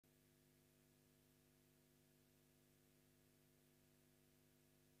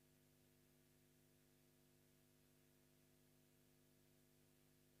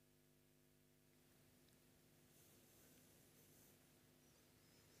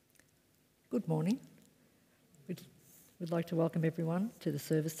Good morning. We'd like to welcome everyone to the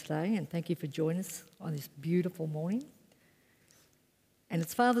service today and thank you for joining us on this beautiful morning. And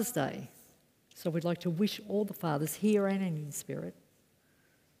it's Father's Day, so we'd like to wish all the fathers here and in spirit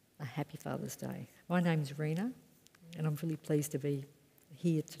a happy Father's Day. My name's Rina and I'm really pleased to be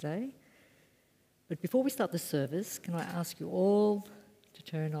here today. But before we start the service, can I ask you all to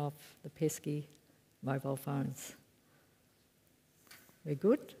turn off the pesky mobile phones? We're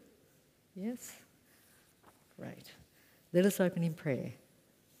good? Yes? Great. Let us open in prayer.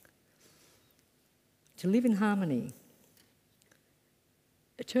 To live in harmony.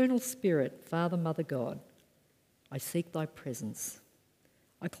 Eternal Spirit, Father, Mother, God, I seek thy presence.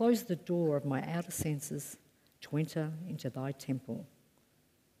 I close the door of my outer senses to enter into thy temple,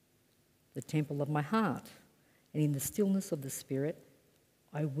 the temple of my heart, and in the stillness of the Spirit,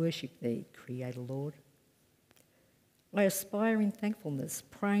 I worship thee, Creator Lord. I aspire in thankfulness,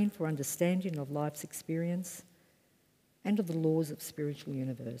 praying for understanding of life's experience and of the laws of spiritual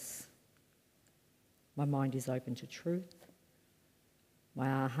universe. My mind is open to truth.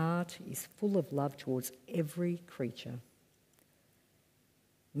 My heart is full of love towards every creature.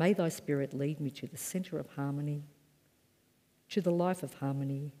 May thy Spirit lead me to the centre of harmony, to the life of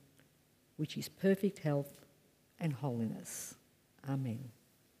harmony, which is perfect health and holiness. Amen.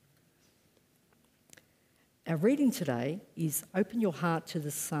 Our reading today is Open Your Heart to the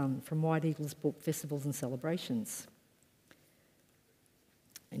Sun from White Eagle's book, Festivals and Celebrations.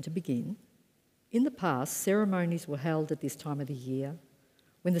 And to begin, in the past, ceremonies were held at this time of the year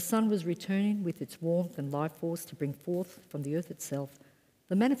when the sun was returning with its warmth and life force to bring forth from the earth itself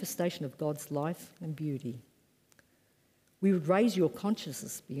the manifestation of God's life and beauty. We would raise your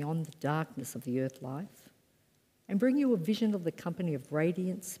consciousness beyond the darkness of the earth life and bring you a vision of the company of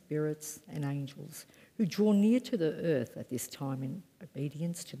radiant spirits and angels who draw near to the earth at this time in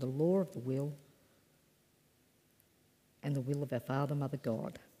obedience to the law of the will and the will of our Father, Mother,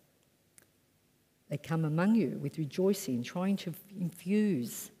 God. They come among you with rejoicing, trying to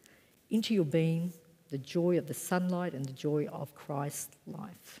infuse into your being the joy of the sunlight and the joy of Christ's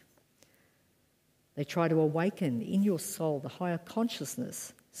life. They try to awaken in your soul the higher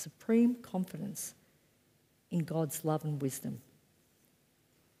consciousness, supreme confidence in God's love and wisdom.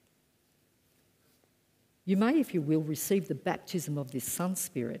 You may, if you will, receive the baptism of this Sun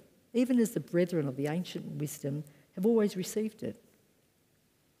Spirit, even as the brethren of the ancient wisdom have always received it.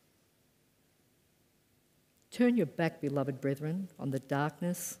 Turn your back, beloved brethren, on the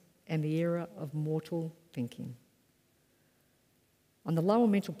darkness and the error of mortal thinking. On the lower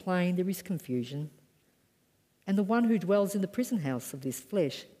mental plane there is confusion, and the one who dwells in the prison house of this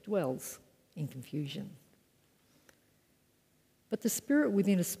flesh dwells in confusion. But the spirit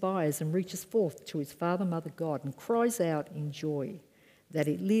within aspires and reaches forth to its Father, Mother, God and cries out in joy that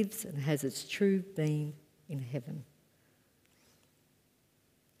it lives and has its true being in heaven.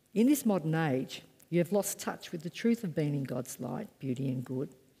 In this modern age, you have lost touch with the truth of being in God's light, beauty and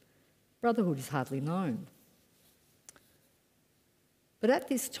good. Brotherhood is hardly known. But at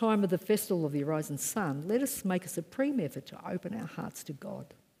this time of the festival of the rising sun, let us make a supreme effort to open our hearts to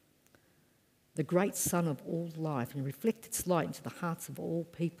God, the great sun of all life, and reflect its light into the hearts of all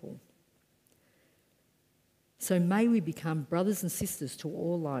people. So may we become brothers and sisters to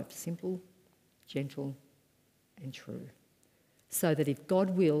all life, simple, gentle and true, so that if God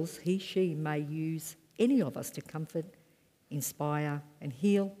wills, he, she may use any of us to comfort, inspire and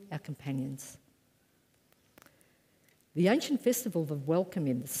heal our companions. The ancient festival of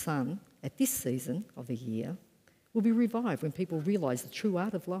welcoming the sun at this season of the year will be revived when people realise the true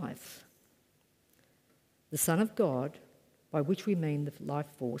art of life. The Son of God, by which we mean the life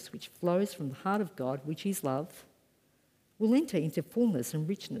force which flows from the heart of God, which is love, will enter into fullness and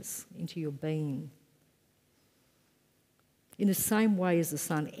richness into your being. In the same way as the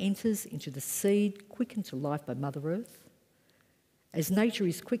sun enters into the seed quickened to life by Mother Earth, as nature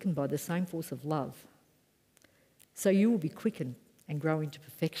is quickened by the same force of love, so you will be quickened and grow into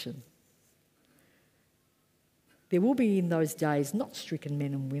perfection. There will be in those days not stricken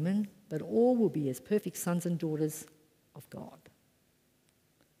men and women, but all will be as perfect sons and daughters of God.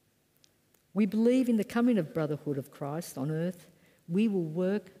 We believe in the coming of brotherhood of Christ on earth. We will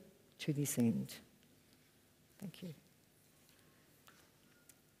work to this end. Thank you.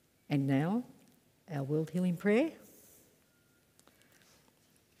 And now, our world healing prayer.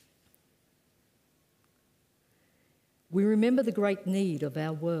 We remember the great need of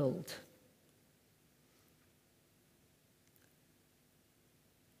our world.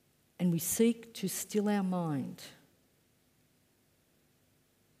 And we seek to still our mind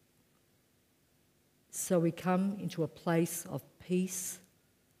so we come into a place of peace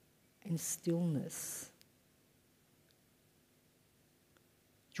and stillness,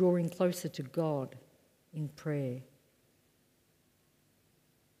 drawing closer to God in prayer.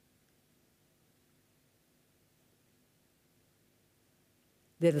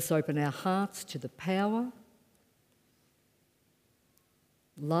 Let us open our hearts to the power,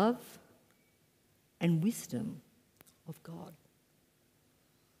 love, and wisdom of God.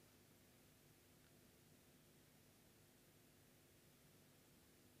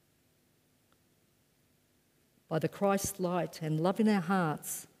 By the Christ light and love in our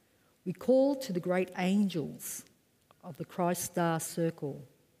hearts, we call to the great angels of the Christ star circle.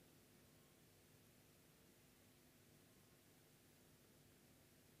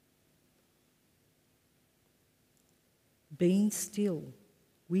 Being still,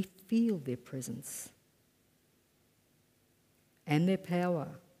 we feel their presence and their power.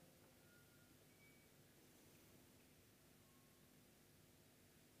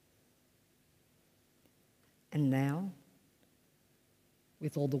 And now,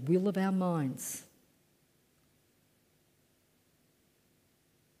 with all the will of our minds,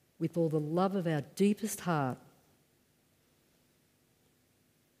 with all the love of our deepest heart,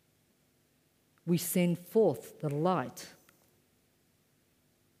 we send forth the light.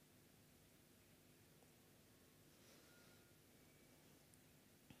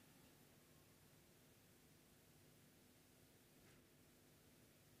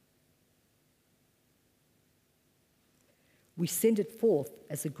 We send it forth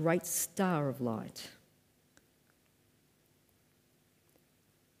as a great star of light,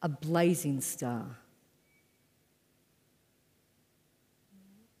 a blazing star,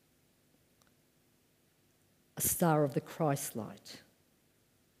 a star of the Christ light.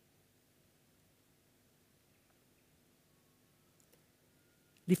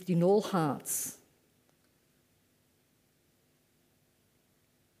 Lifting all hearts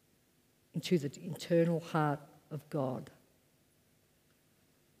into the eternal heart of God.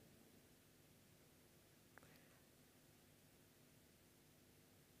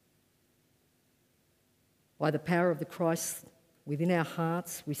 By the power of the Christ within our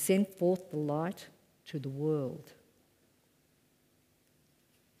hearts, we send forth the light to the world.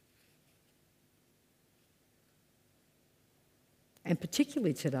 And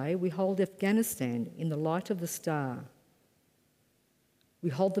particularly today, we hold Afghanistan in the light of the star.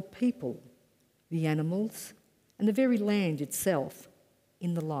 We hold the people, the animals, and the very land itself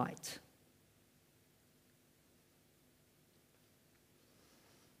in the light.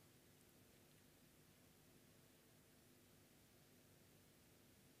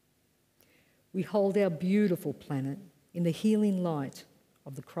 We hold our beautiful planet in the healing light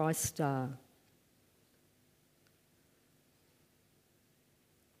of the Christ star.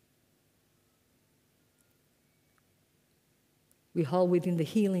 We hold within the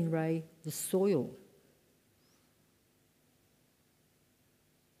healing ray the soil.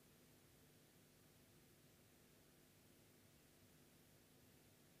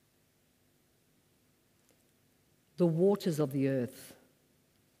 The waters of the earth.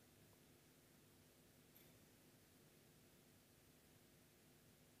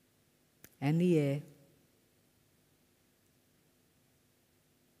 And the air.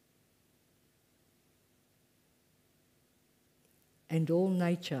 And all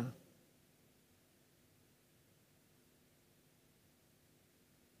nature.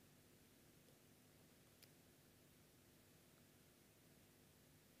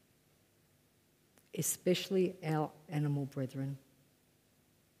 Especially our animal brethren.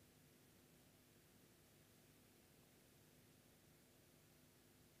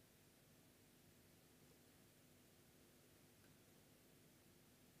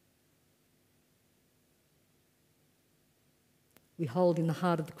 We hold in the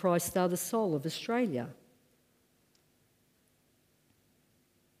heart of the Christ star the soul of Australia.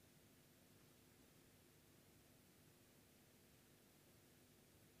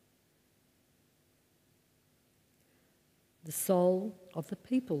 The soul of the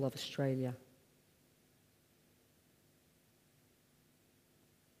people of Australia.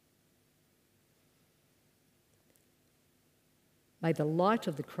 May the light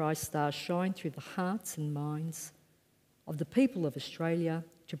of the Christ star shine through the hearts and minds of the people of Australia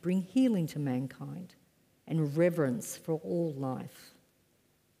to bring healing to mankind and reverence for all life.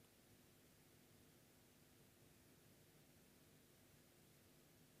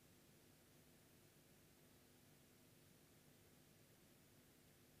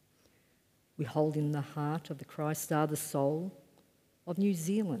 We hold in the heart of the Christ star the soul of New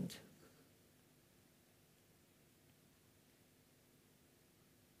Zealand.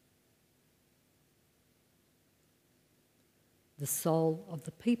 the soul of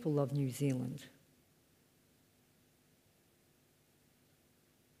the people of New Zealand.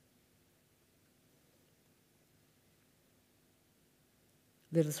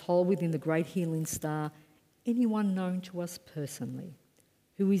 Let us hold within the great healing star anyone known to us personally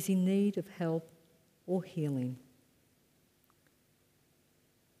who is in need of help or healing.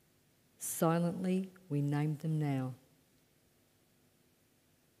 Silently, we name them now.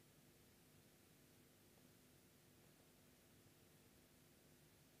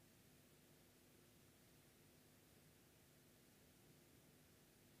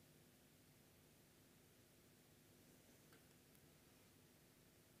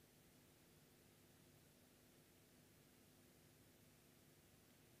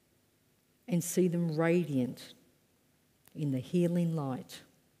 And see them radiant in the healing light.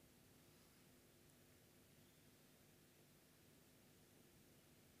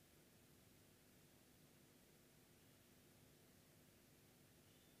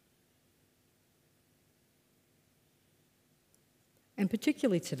 And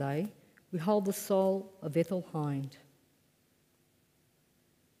particularly today, we hold the soul of Ethel Hind,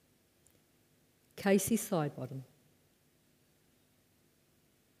 Casey Sidebottom,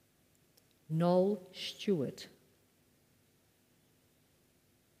 Noel Stewart,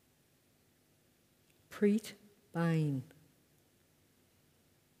 Preet Bain,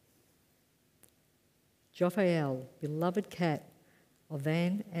 Jophael, beloved cat of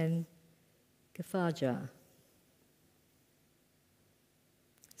Van and Kafaja,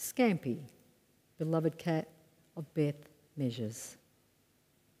 Scampy, beloved cat of Beth Measures.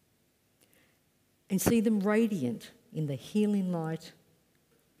 And see them radiant in the healing light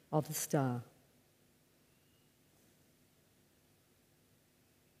of the star.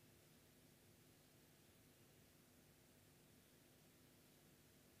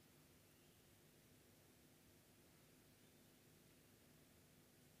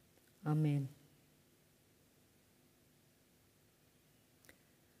 Amen.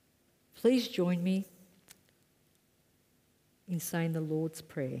 Please join me in saying the Lord's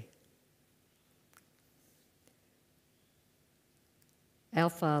Prayer.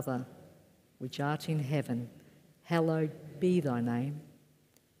 Our Father, which art in heaven, hallowed be thy name.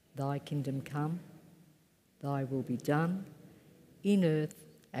 Thy kingdom come, thy will be done, in earth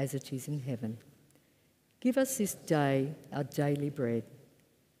as it is in heaven. Give us this day our daily bread,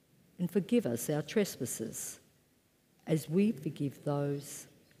 and forgive us our trespasses, as we forgive those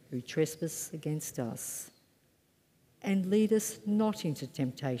who trespass against us. And lead us not into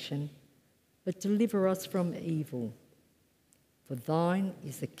temptation, but deliver us from evil. For thine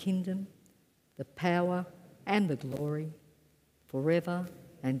is the kingdom, the power, and the glory, forever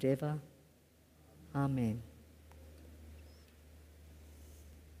and ever. Amen.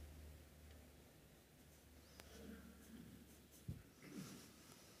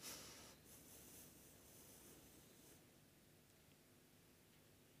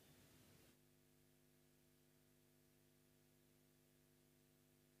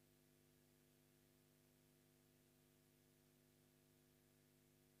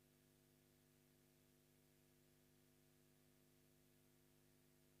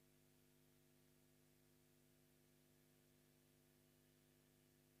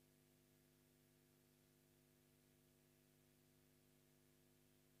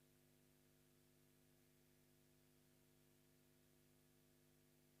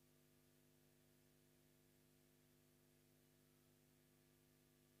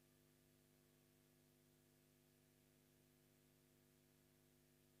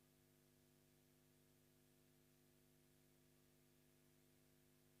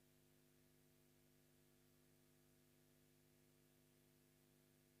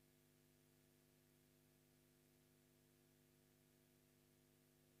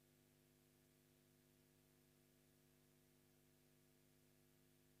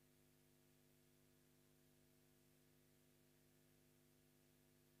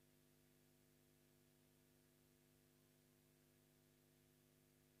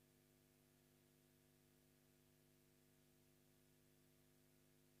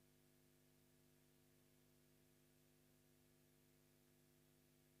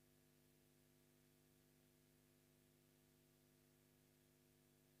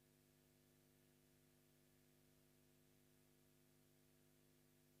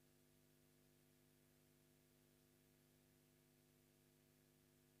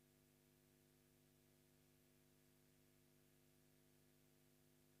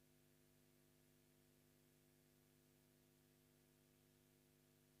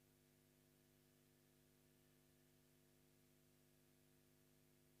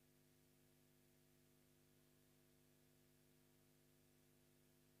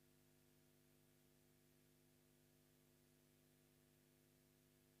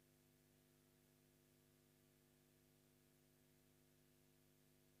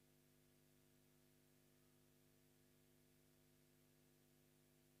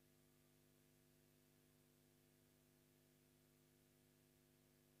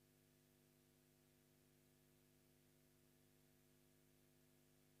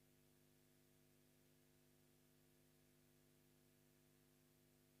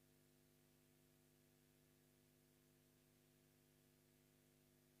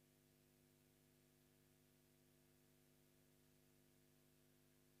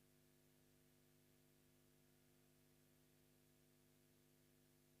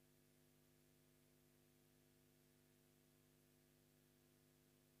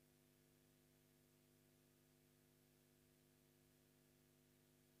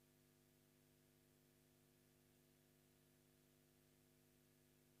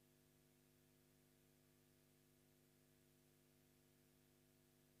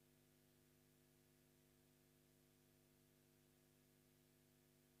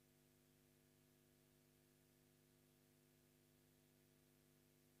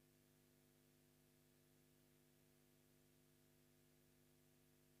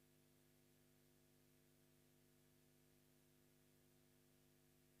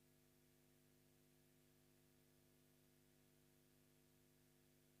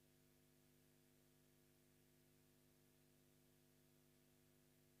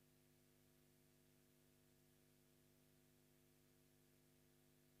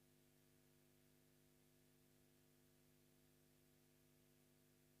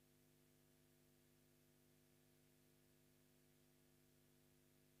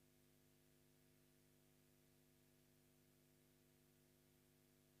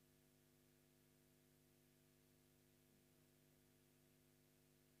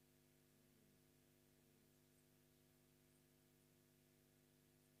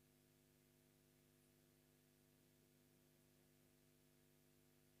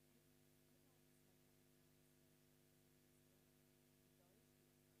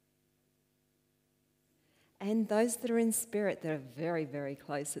 and those that are in spirit that are very, very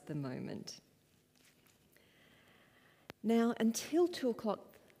close at the moment. Now, until 2 o'clock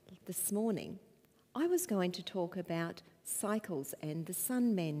this morning, I was going to talk about cycles and the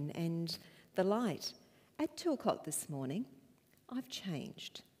sun men and the light. At 2 o'clock this morning, I've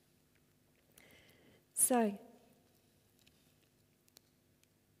changed. So,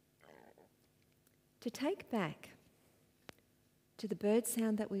 to take back to the bird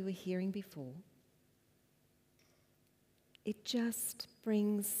sound that we were hearing before, it just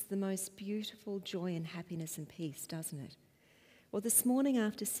brings the most beautiful joy and happiness and peace, doesn't it? Well, this morning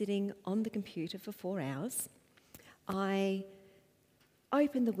after sitting on the computer for 4 hours, I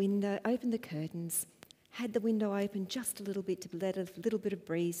opened the window, opened the curtains, had the window open just a little bit to let a little bit of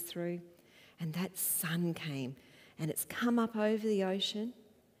breeze through, and that sun came, and it's come up over the ocean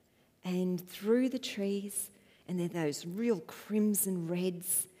and through the trees, and then those real crimson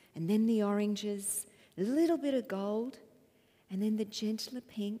reds, and then the oranges, a little bit of gold, and then the gentler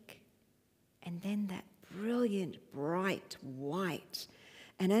pink, and then that brilliant, bright white.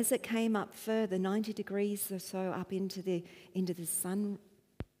 And as it came up further, 90 degrees or so up into the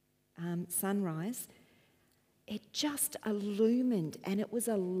sunrise, it just illumined, and it was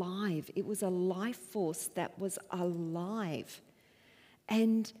alive. It was a life force that was alive.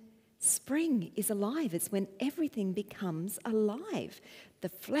 And spring is alive. It's when everything becomes alive. The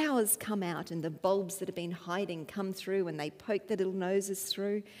flowers come out and the bulbs that have been hiding come through and they poke their little noses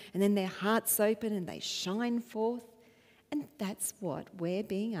through, and then their hearts open and they shine forth. And that's what we're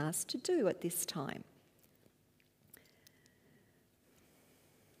being asked to do at this time.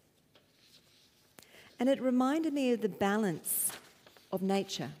 And it reminded me of the balance of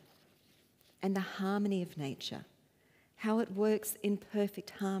nature and the harmony of nature, how it works in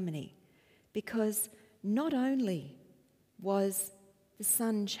perfect harmony, because not only was the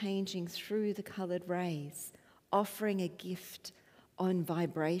sun changing through the coloured rays, offering a gift on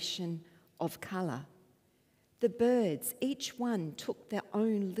vibration of colour, the birds, each one took their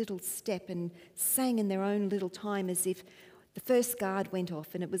own little step and sang in their own little time, as if the first guard went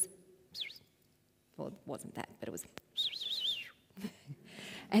off and it was, well, it wasn't that, but it was,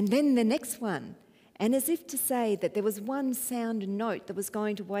 and then the next one. And as if to say that there was one sound and note that was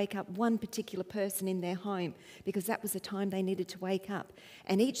going to wake up one particular person in their home, because that was the time they needed to wake up.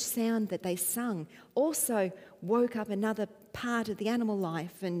 And each sound that they sung also woke up another part of the animal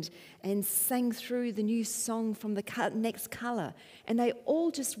life and sang through the new song from the next colour. And they all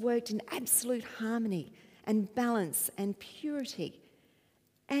just worked in absolute harmony and balance and purity.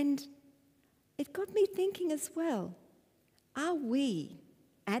 And it got me thinking as well, are we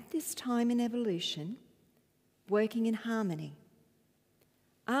at this time in evolution working in harmony?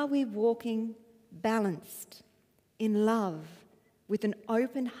 Are we walking balanced in love with an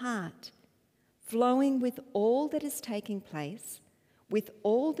open heart, flowing with all that is taking place, with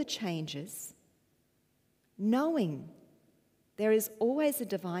all the changes, knowing there is always a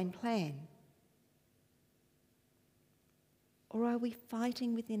divine plan? Or are we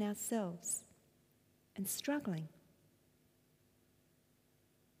fighting within ourselves and struggling?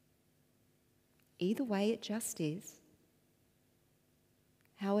 Either way, it just is.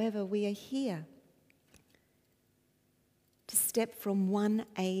 However, we are here to step from one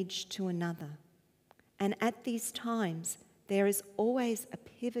age to another. And at these times, there is always a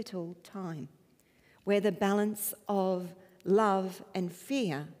pivotal time where the balance of love and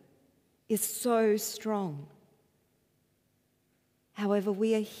fear is so strong. However,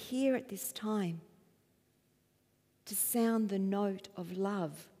 we are here at this time to sound the note of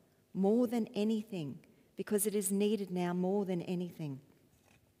love more than anything, because it is needed now more than anything.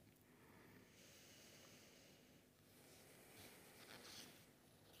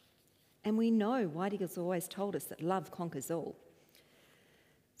 And we know Whitey has always told us that love conquers all.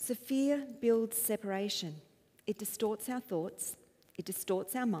 So fear builds separation. It distorts our thoughts, it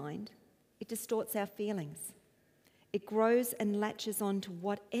distorts our mind, it distorts our feelings. It grows and latches on to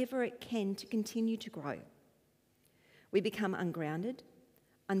whatever it can to continue to grow. We become ungrounded,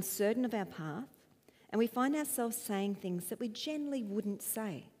 uncertain of our path, and we find ourselves saying things that we generally wouldn't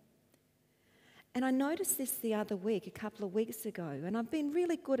say. And I noticed this the other week, a couple of weeks ago, and I've been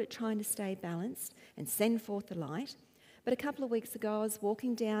really good at trying to stay balanced and send forth the light. But a couple of weeks ago, I was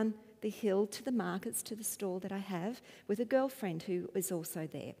walking down the hill to the markets, to the store that I have, with a girlfriend who is also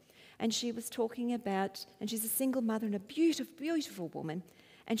there. And she was talking about, and she's a single mother and a beautiful, beautiful woman,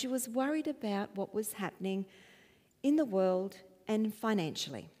 and she was worried about what was happening in the world and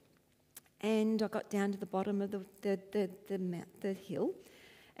financially. And I got down to the bottom of the hill,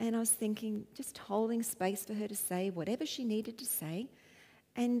 and I was thinking, just holding space for her to say whatever she needed to say.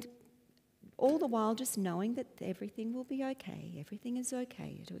 And all the while just knowing that everything will be okay. Everything is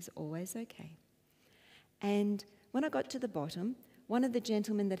okay. It was always okay. And when I got to the bottom, one of the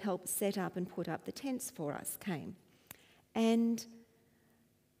gentlemen that helped set up and put up the tents for us came. And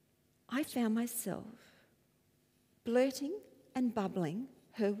I found myself blurting and bubbling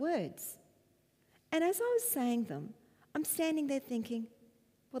her words. And as I was saying them, I'm standing there thinking,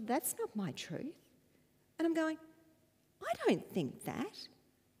 well, that's not my truth. And I'm going, I don't think that.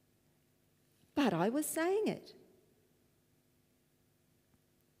 But I was saying it.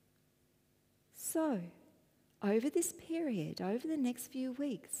 So, over this period, over the next few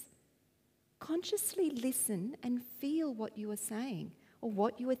weeks, consciously listen and feel what you are saying or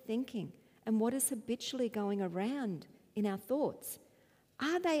what you are thinking and what is habitually going around in our thoughts.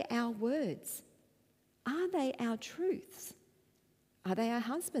 Are they our words? Are they our truths? Are they our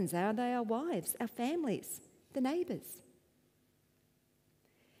husbands? Are they our wives, our families, the neighbours?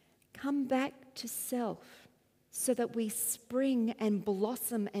 Come back to self so that we spring and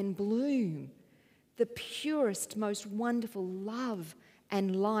blossom and bloom the purest, most wonderful love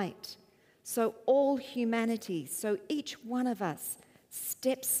and light. So all humanity, so each one of us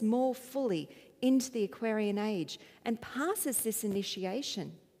steps more fully into the Aquarian age and passes this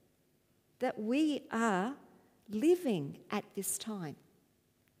initiation that we are living at this time.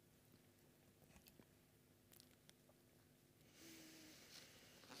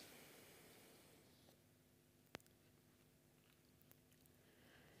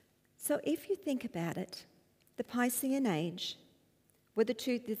 So if you think about it, the Piscean age, where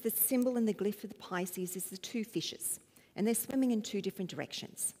the symbol and the glyph of the Pisces is the two fishes, and they're swimming in two different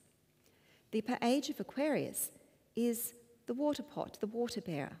directions. The age of Aquarius is the water pot, the water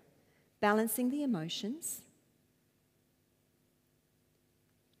bearer, balancing the emotions.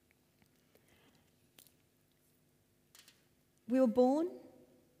 We were born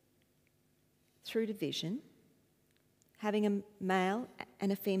through division, having a male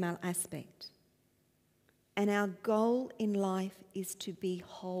and a female aspect. And our goal in life is to be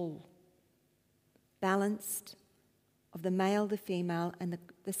whole, balanced, of the male, the female, and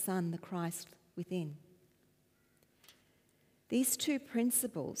the Son, the Christ within. These two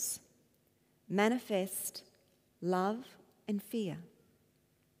principles manifest love and fear,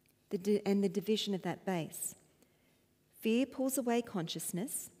 and the division of that base. Fear pulls away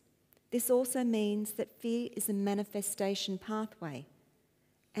consciousness. This also means that fear is a manifestation pathway,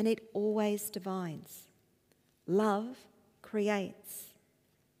 and it always divides. Love creates,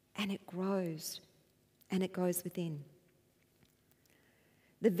 and it grows, and it goes within.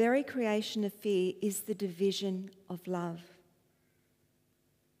 The very creation of fear is the division of love.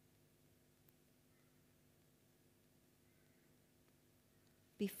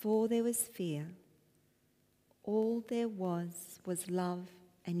 Before there was fear, all there was love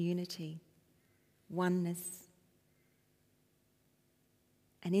and unity, oneness.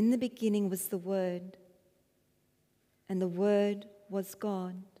 And in the beginning was the Word, and the Word was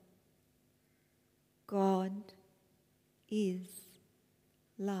God. God is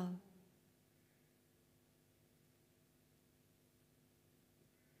love.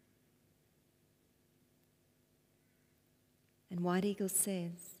 And White Eagle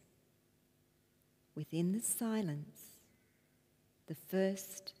says, within the silence, the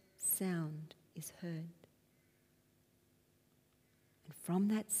first sound is heard. And from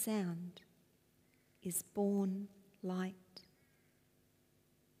that sound is born light.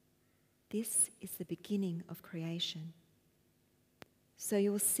 This is the beginning of creation. So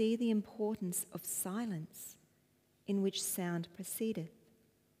you will see the importance of silence in which sound proceedeth.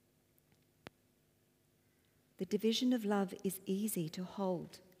 The division of love is easy to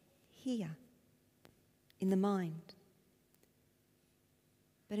hold here in the mind,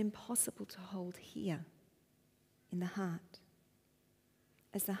 but impossible to hold here in the heart,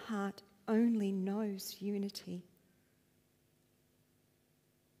 as the heart only knows unity.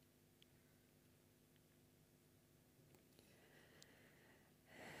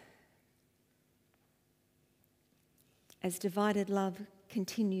 As divided love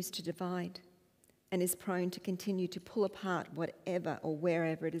continues to divide and is prone to continue to pull apart whatever or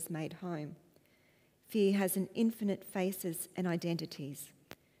wherever it is made home, fear has an infinite faces and identities.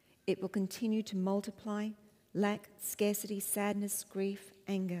 It will continue to multiply, lack, scarcity, sadness, grief,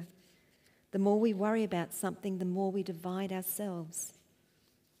 anger. The more we worry about something, the more we divide ourselves.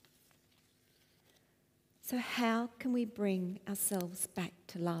 So how can we bring ourselves back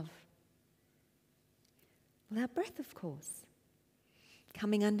to love? Well, our breath, of course.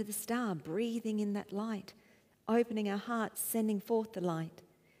 Coming under the star, breathing in that light, opening our hearts, sending forth the light,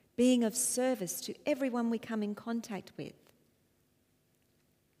 being of service to everyone we come in contact with.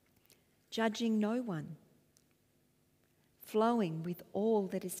 judging no one, flowing with all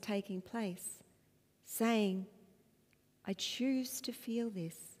that is taking place, saying, I choose to feel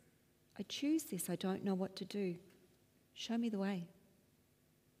this. I choose this. I don't know what to do. Show me the way.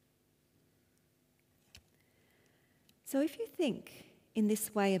 So if you think in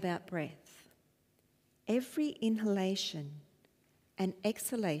this way about breath, every inhalation and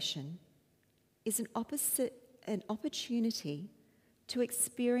exhalation is an opportunity to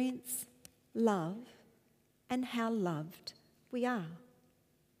experience love and how loved we are,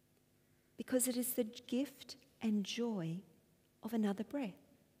 because it is the gift and joy of another breath,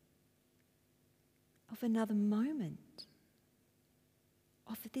 of another moment,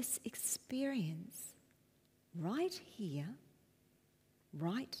 of this experience right here,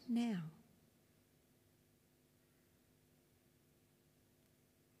 right now.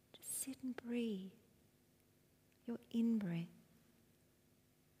 Just sit and breathe your in-breath,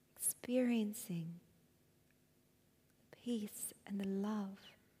 experiencing the peace and the love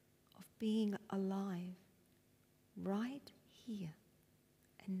of being alive right here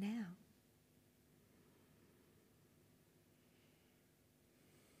and now.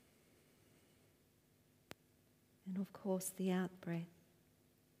 And of course, the out-breath.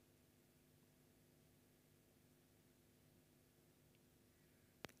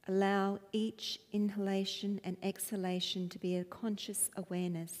 Allow each inhalation and exhalation to be a conscious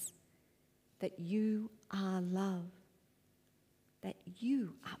awareness that you are love, that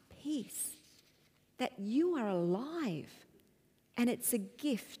you are peace, that you are alive, and it's a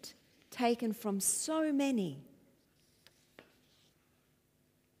gift taken from so many.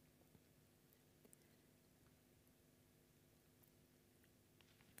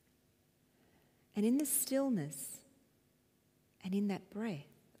 And in the stillness, and in that breath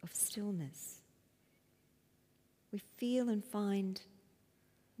of stillness, we feel and find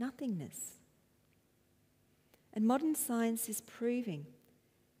nothingness. And modern science is proving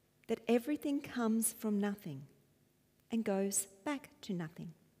that everything comes from nothing and goes back to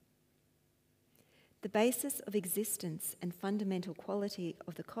nothing. The basis of existence and fundamental quality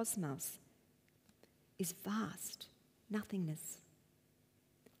of the cosmos is vast nothingness.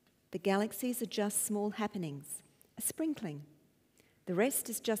 The galaxies are just small happenings, a sprinkling. The rest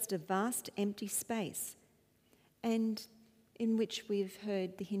is just a vast empty space, and in which we've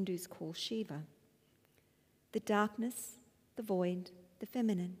heard the Hindus call Shiva. The darkness, the void, the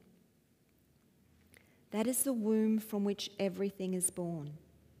feminine. That is the womb from which everything is born.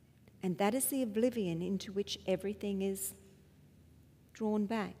 And that is the oblivion into which everything is drawn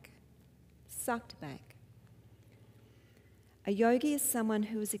back, sucked back. A yogi is someone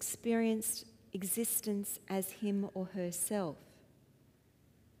who has experienced existence as him or herself.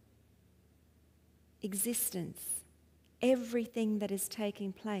 Existence, everything that is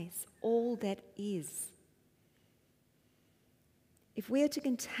taking place, all that is. If we are to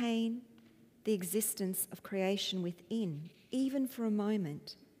contain the existence of creation within, even for a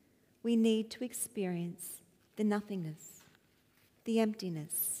moment, we need to experience the nothingness, the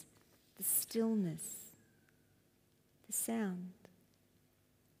emptiness, the stillness, the sound.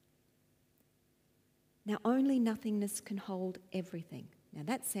 Now, only nothingness can hold everything. Now,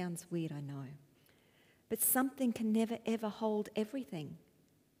 that sounds weird, I know. But something can never, ever hold everything.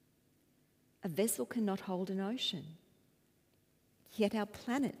 A vessel cannot hold an ocean. Yet our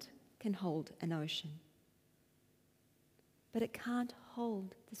planet can hold an ocean. But it can't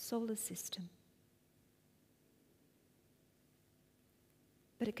hold the solar system.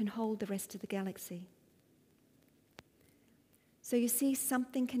 But it can hold the rest of the galaxy. So you see,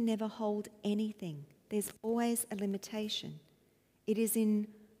 something can never hold anything. There's always a limitation. It is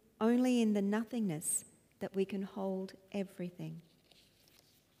only in the nothingness that we can hold everything.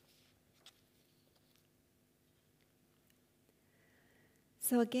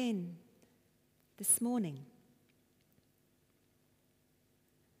 So again, this morning,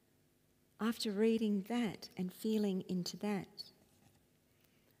 after reading that and feeling into that,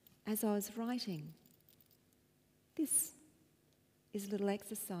 as I was writing, this is a little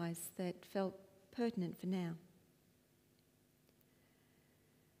exercise that felt pertinent for now.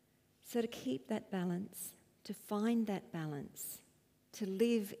 So to keep that balance, to find that balance, to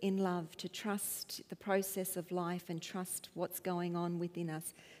live in love, to trust the process of life and trust what's going on within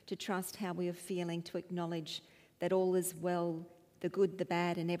us, to trust how we are feeling, to acknowledge that all is well, the good, the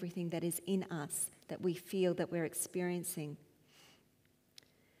bad, and everything that is in us that we feel that we're experiencing.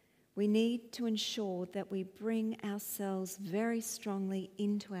 We need to ensure that we bring ourselves very strongly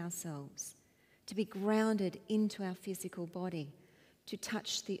into ourselves, to be grounded into our physical body, to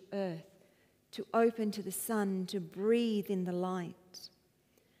touch the earth, to open to the sun, to breathe in the light.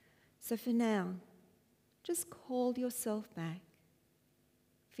 So for now, just call yourself back,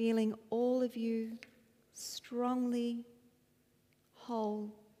 feeling all of you strongly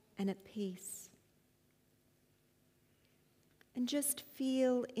whole and at peace. And just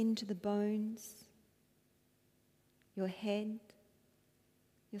feel into the bones, your head,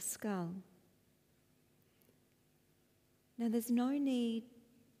 your skull. Now, there's no need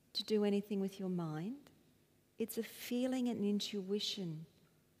to do anything with your mind. It's a feeling and intuition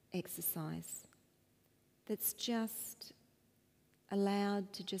exercise that's just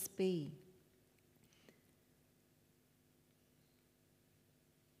allowed to just be.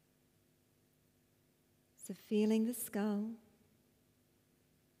 So feeling the skull,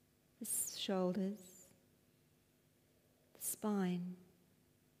 the shoulders, the spine,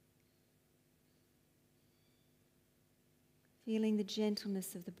 feeling the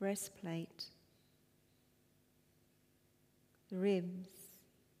gentleness of the breastplate, the ribs,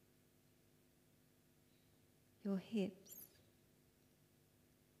 your hips,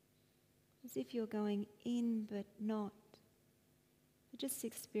 as if you're going in but not, but just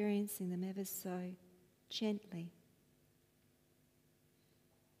experiencing them ever so gently.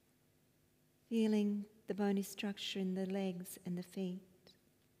 Feeling the bony structure in the legs and the feet.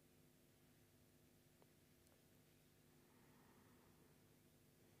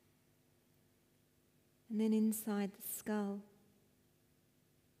 And then inside the skull.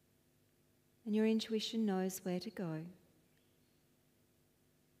 And your intuition knows where to go.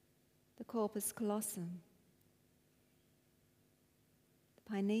 The corpus callosum,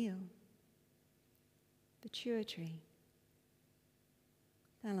 the pineal, pituitary,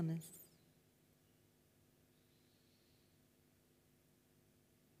 thalamus.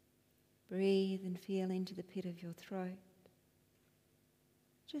 Breathe and feel into the pit of your throat,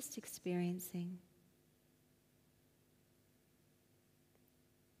 just experiencing.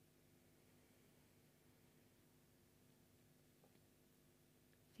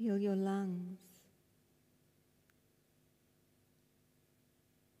 Feel your lungs.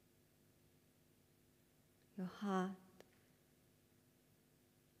 Your heart.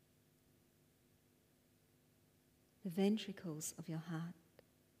 The ventricles of your heart.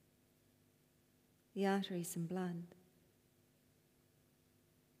 The arteries and blood.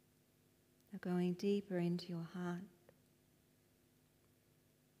 Now going deeper into your heart,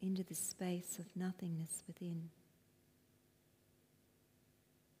 into the space of nothingness within.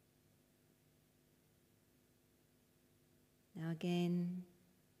 Now again,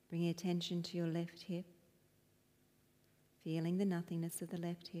 bring your attention to your left hip, feeling the nothingness of the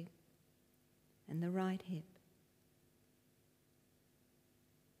left hip and the right hip.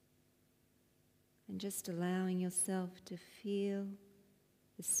 And just allowing yourself to feel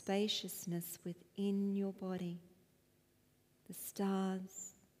the spaciousness within your body, the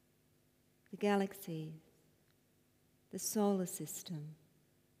stars, the galaxies, the solar system,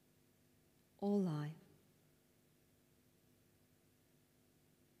 all life.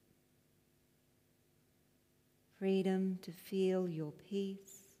 Freedom to feel your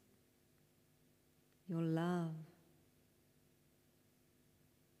peace, your love,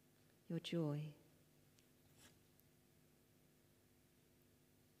 your joy.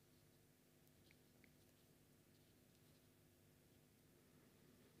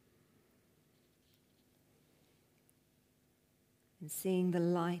 And seeing the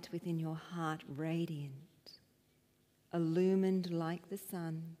light within your heart radiant, illumined like the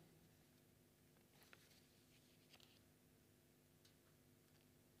sun.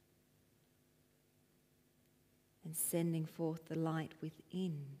 And sending forth the light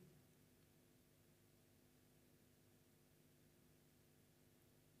within.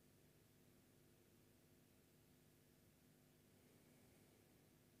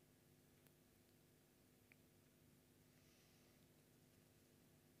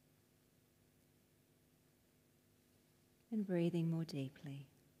 And breathing more deeply.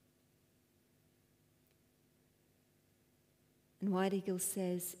 And White Eagle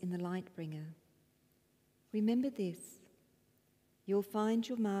says in the Lightbringer, remember this, you'll find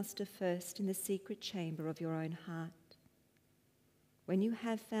your master first in the secret chamber of your own heart. When you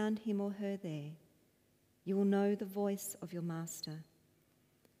have found him or her there, you will know the voice of your master,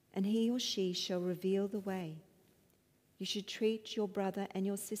 and he or she shall reveal the way you should treat your brother and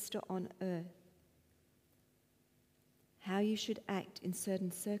your sister on earth, how you should act in certain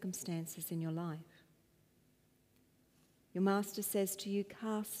circumstances in your life. Your master says to you,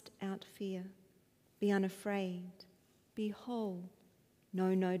 cast out fear, be unafraid, be whole,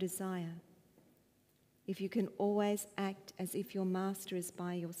 know no desire. If you can always act as if your master is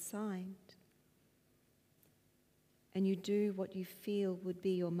by your side, and you do what you feel would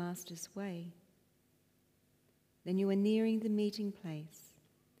be your master's way, then you are nearing the meeting place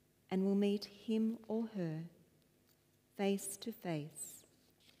and will meet him or her face to face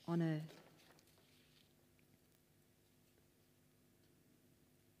on earth.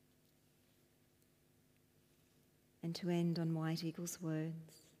 And to end on White Eagle's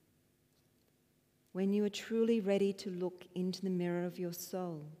words, when you are truly ready to look into the mirror of your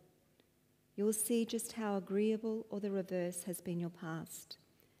soul, you will see just how agreeable or the reverse has been your past.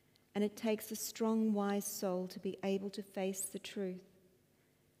 And it takes a strong, wise soul to be able to face the truth.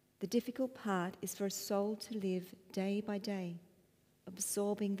 The difficult part is for a soul to live day by day,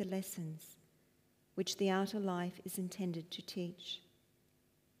 absorbing the lessons which the outer life is intended to teach.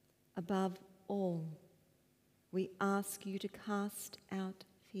 Above all, we ask you to cast out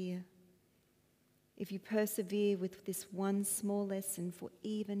fear. If you persevere with this one small lesson for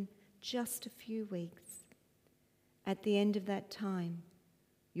even just a few weeks, at the end of that time,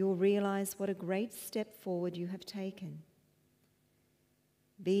 you'll realize what a great step forward you have taken.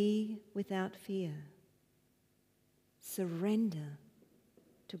 Be without fear. Surrender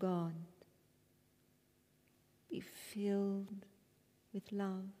to God. Be filled with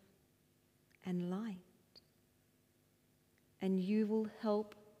love and light. And you will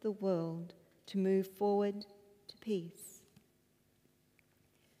help the world to move forward to peace.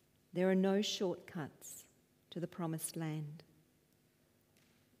 There are no shortcuts to the promised land.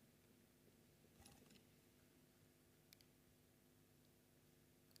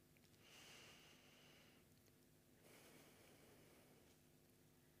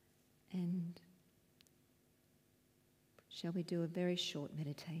 And shall we do a very short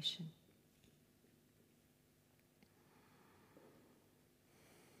meditation?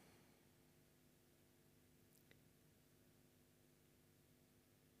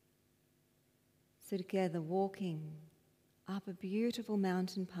 So together, walking up a beautiful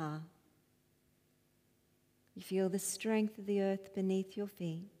mountain path, you feel the strength of the earth beneath your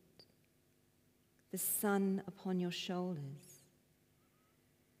feet, the sun upon your shoulders,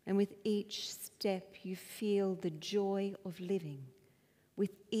 and with each step you feel the joy of living.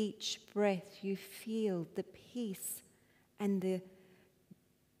 With each breath you feel the peace and the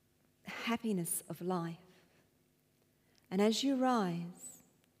happiness of life. And as you rise,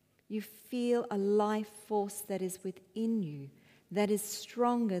 you feel a life force that is within you, that is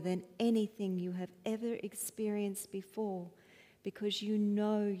stronger than anything you have ever experienced before, because you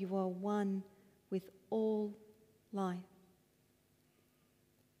know you are one with all life.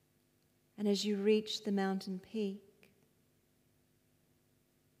 And as you reach the mountain peak,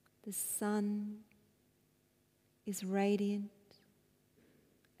 the sun is radiant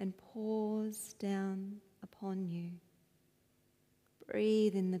and pours down upon you.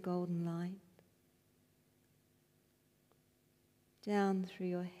 Breathe in the golden light, down through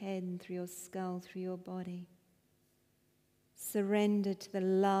your head and through your skull, through your body. Surrender to the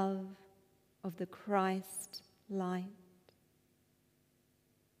love of the Christ light.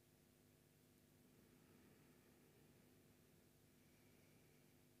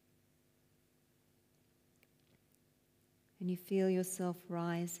 And you feel yourself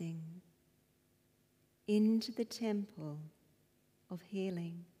rising into the temple of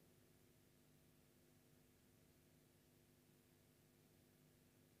healing.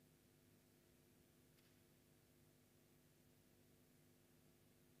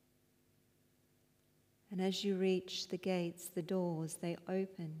 And as you reach the gates, the doors, they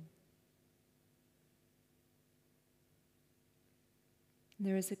open.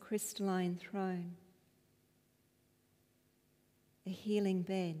 There is a crystalline throne, a healing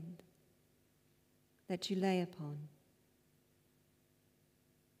bed that you lay upon.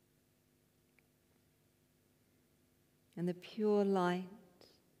 And the pure light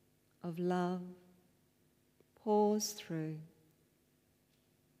of love pours through.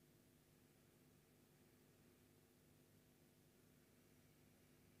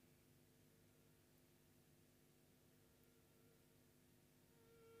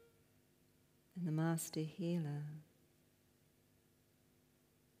 And the Master Healer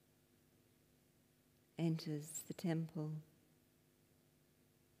enters the temple.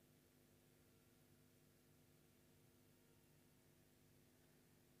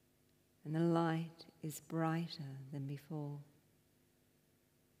 And the light is brighter than before.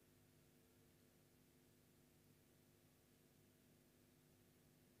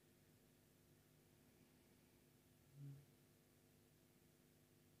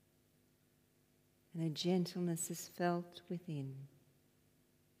 And a gentleness is felt within.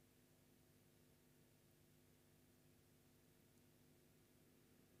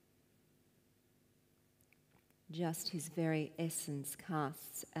 Just his very essence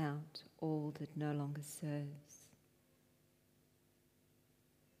casts out all that no longer serves.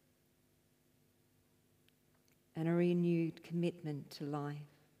 And a renewed commitment to life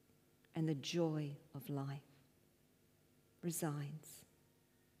and the joy of life resides.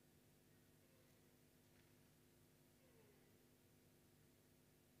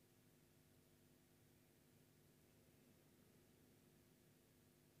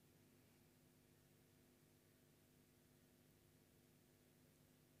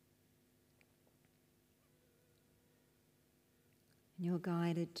 And you're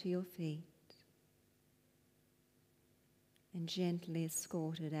guided to your feet and gently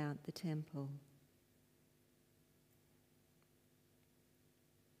escorted out the temple.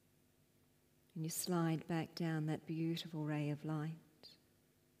 And you slide back down that beautiful ray of light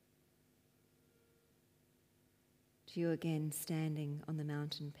to you again standing on the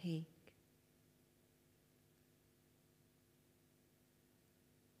mountain peak.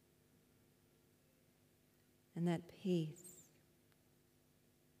 And that peace,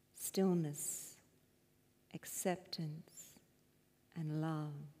 stillness, acceptance, and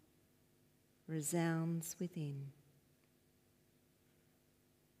love resounds within.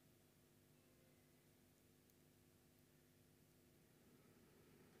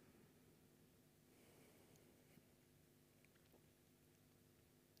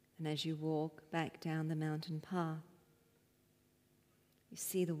 And as you walk back down the mountain path, you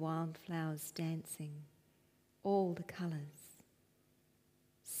see the wildflowers dancing, all the colours,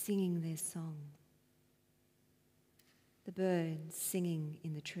 singing their song. The birds singing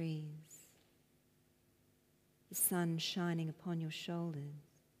in the trees, the sun shining upon your shoulders,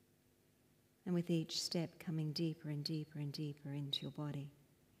 and with each step coming deeper and deeper and deeper into your body.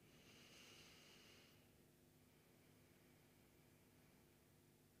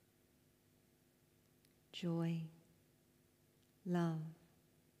 Joy, love,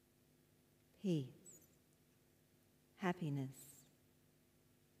 peace, happiness,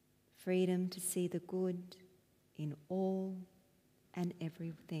 freedom to see the good in all and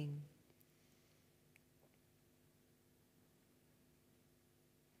everything.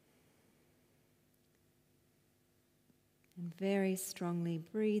 And very strongly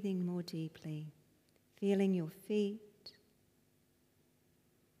breathing more deeply, feeling your feet,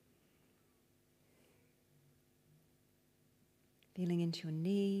 feeling into your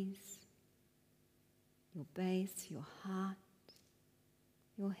knees, your base, your heart,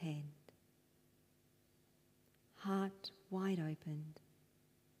 your head. Heart wide opened,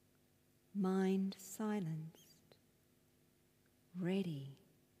 mind silenced, ready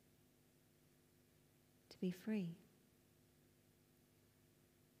to be free.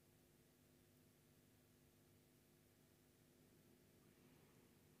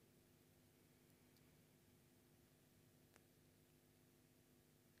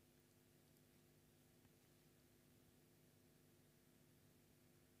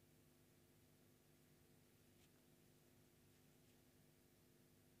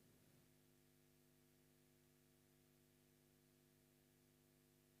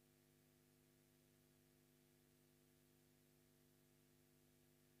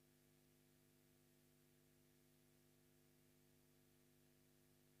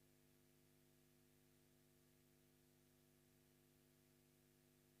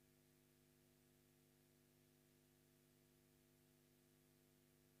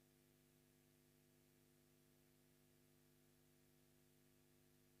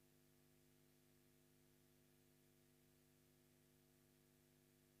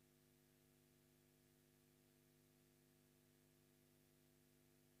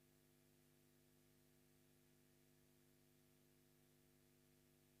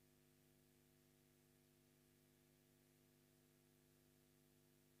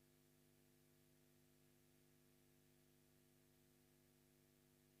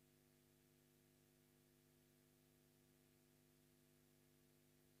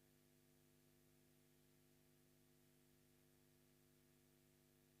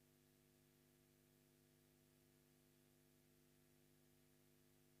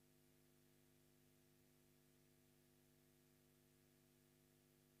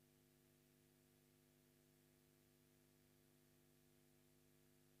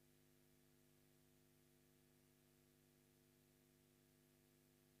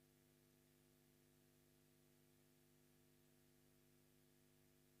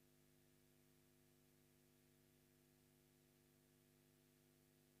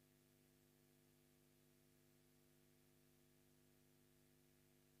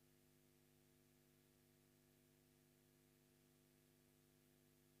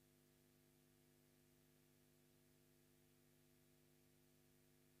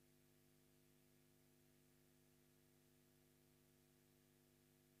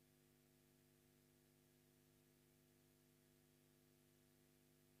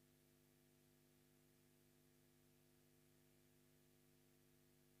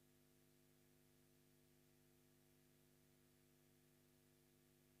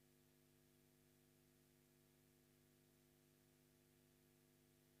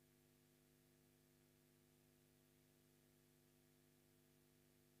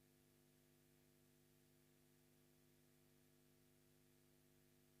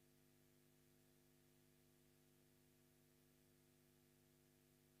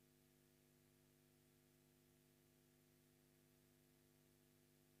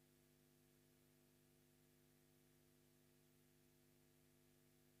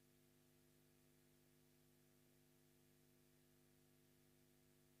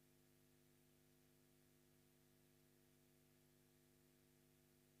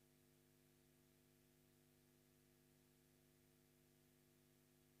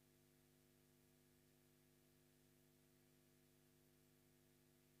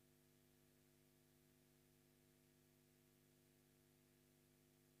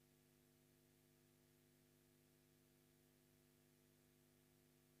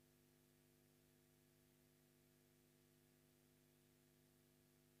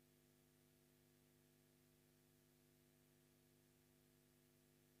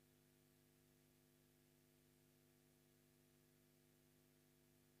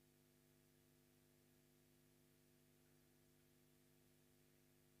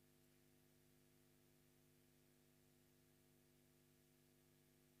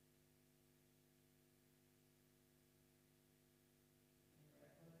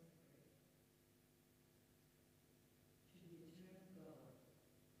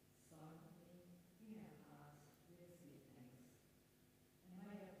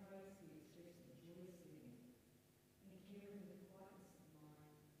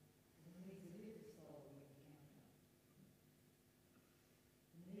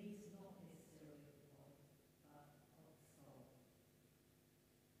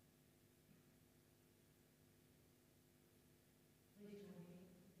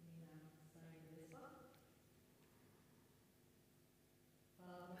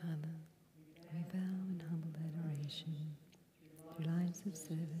 Father, we bow in humble adoration. Through lives of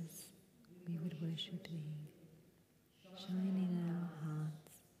service, we would worship Thee. Shine in our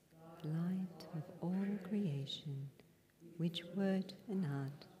hearts, light of all creation, which word and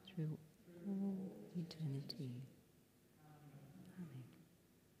art through all eternity.